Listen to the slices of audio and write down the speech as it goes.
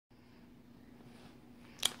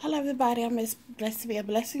Hello everybody, I'm blessed to be a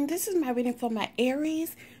blessing. This is my reading for my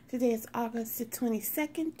Aries. Today is August the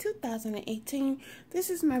 22nd, 2018. This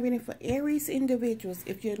is my reading for Aries individuals.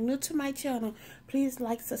 If you're new to my channel, please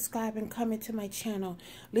like, subscribe, and comment to my channel.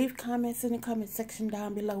 Leave comments in the comment section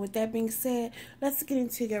down below. With that being said, let's get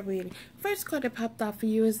into your reading. First card that popped out for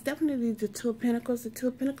you is definitely the Two of Pentacles. The Two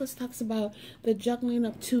of Pentacles talks about the juggling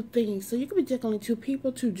of two things. So you could be juggling two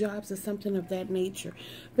people, two jobs, or something of that nature.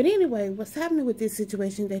 But anyway, what's happening with this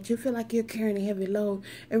situation that you feel like you're carrying a heavy load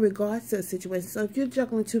in regards to a situation. So if you're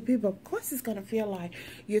juggling two people, of course it's going to feel like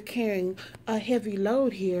you're carrying a heavy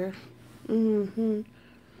load here.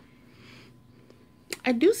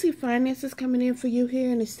 I do see finances coming in for you here,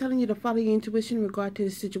 and it's telling you to follow your intuition in regard to the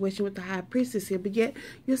situation with the High Priestess here, but yet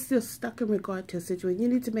you're still stuck in regard to a situation. You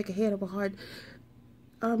need to make a head of a heart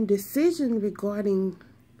decision regarding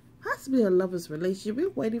possibly a lover's relationship. You're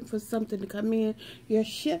waiting for something to come in your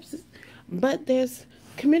ships, but there's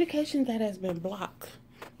communication that has been blocked.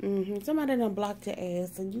 Somebody done blocked your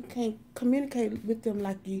ass, and you can't communicate with them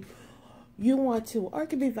like you want to, or it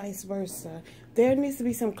could be vice versa. There needs to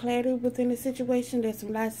be some clarity within the situation. There's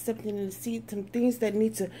some lies stepping in the seat, some things that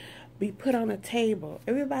need to be put on the table.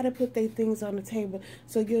 Everybody put their things on the table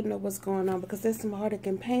so you'll know what's going on, because there's some heartache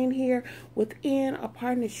and pain here within a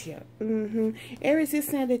partnership. Aries is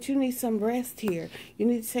saying that you need some rest here. You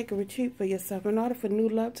need to take a retreat for yourself. In order for new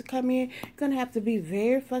love to come in, you're going to have to be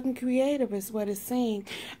very fucking creative is what it's saying.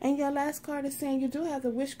 And your last card is saying you do have the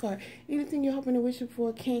wish card. Anything you're hoping to wish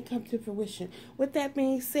for can't come to fruition. With that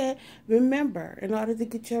being said, remember, in order to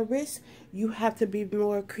get your wish, you have to be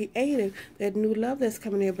more creative. That new love that's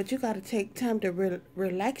coming in, but you got to take time to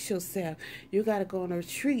relax yourself. You got to go on a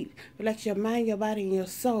retreat, relax your mind, your body, and your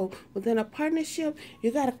soul. Within a partnership,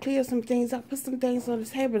 you got to clear some things up, put some things on the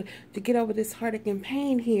table to get over this heartache and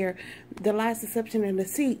pain here, the lies, deception, and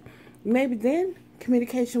deceit. Maybe then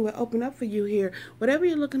communication will open up for you here. Whatever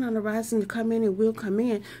you're looking on the horizon to come in, it will come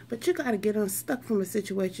in, but you got to get unstuck from a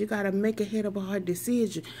situation. You got to make a head of a hard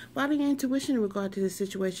decision. Follow your intuition in regard to the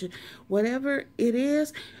situation. Whatever it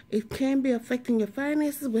is, it can be affecting your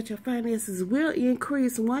finances, but your finances will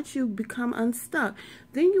increase once you become unstuck.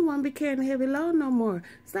 Then you won't be carrying a heavy load no more.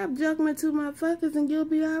 Stop juggling two motherfuckers and you'll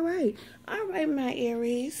be all right. All right, my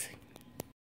Aries.